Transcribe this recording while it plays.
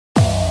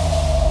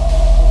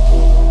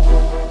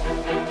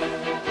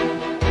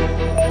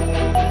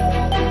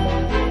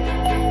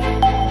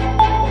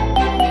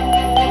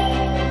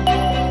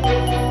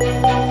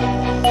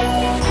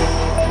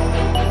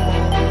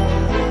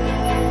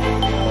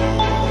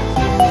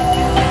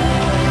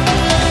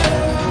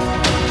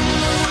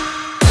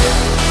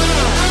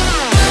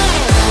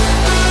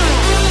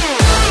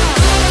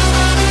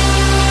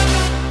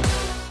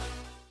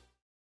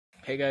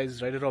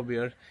guys, Rider Rob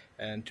here,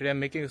 and today I'm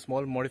making a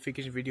small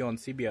modification video on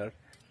CBR.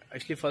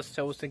 Actually, first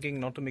I was thinking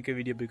not to make a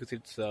video because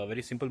it's a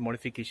very simple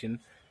modification,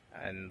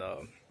 and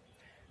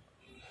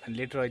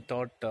later I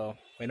thought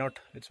why not,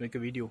 let's make a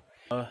video.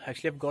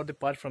 Actually, I've got the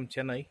part from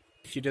Chennai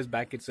a few days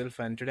back itself,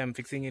 and today I'm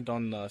fixing it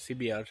on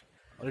CBR.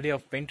 Already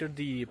I've painted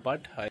the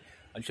part.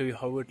 I'll show you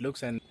how it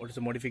looks and what is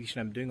the modification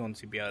I'm doing on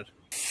CBR.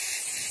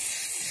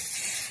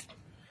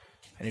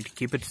 I need to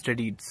keep it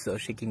steady, it's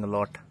shaking a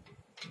lot.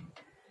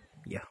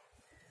 Yeah.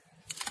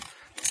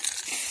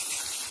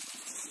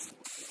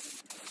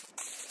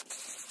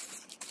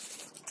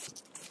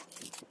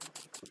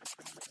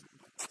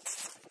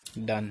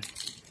 Done.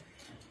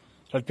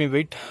 Let me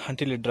wait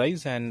until it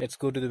dries and let's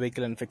go to the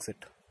vehicle and fix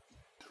it.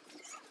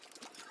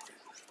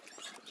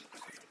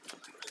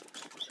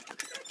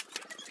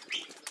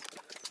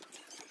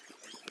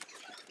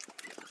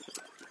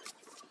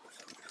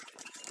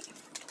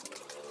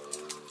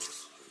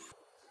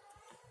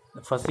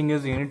 The first thing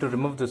is you need to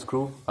remove the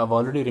screw. I've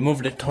already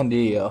removed it on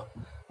the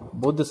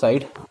both the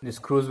side. The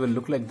screws will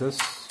look like this.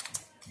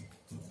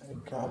 I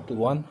grabbed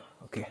one.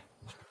 Okay.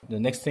 The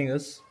next thing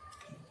is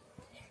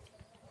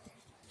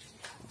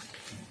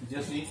you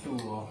just need to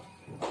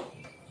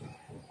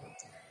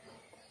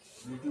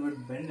little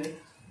bit bend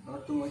it,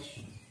 not too much.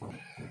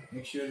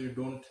 Make sure you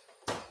don't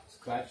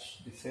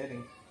scratch the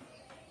fairing.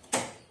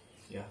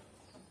 Yeah.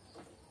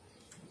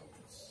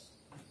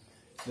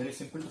 It's very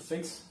simple to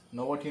fix.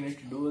 Now what you need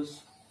to do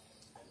is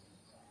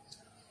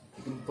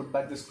you can put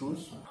back the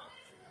screws.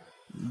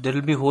 There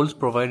will be holes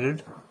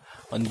provided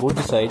on both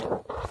the side,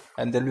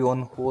 and there will be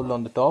one hole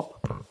on the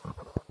top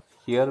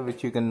here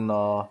which you can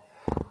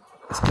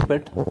skip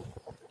it.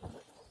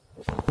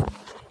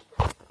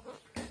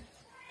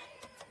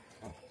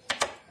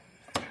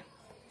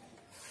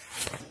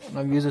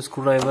 Now use a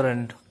screwdriver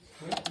and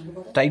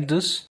tighten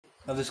this.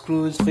 Now the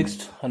screw is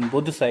fixed on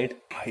both the side.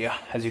 Yeah,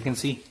 as you can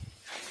see.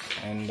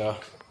 And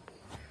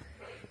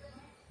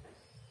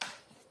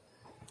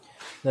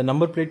the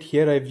number plate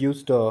here, I've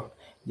used the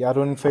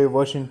R15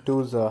 version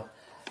 2's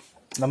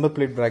number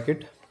plate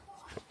bracket.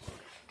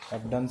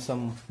 I've done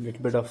some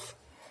little bit of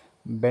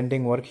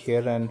bending work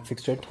here and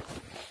fixed it,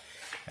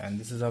 and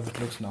this is how it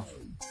looks now.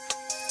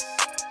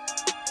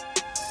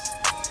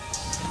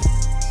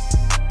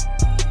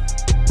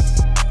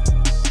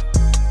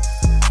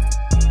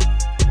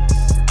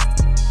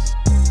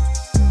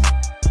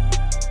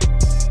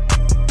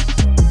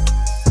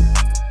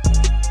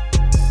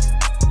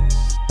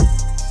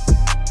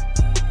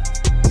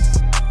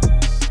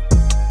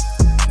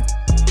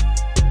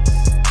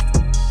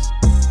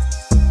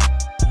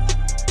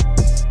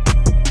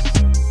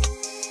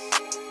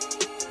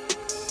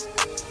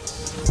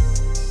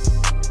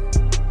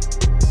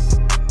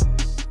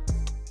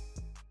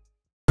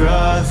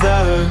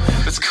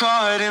 Was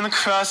caught in the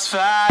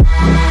crossfire.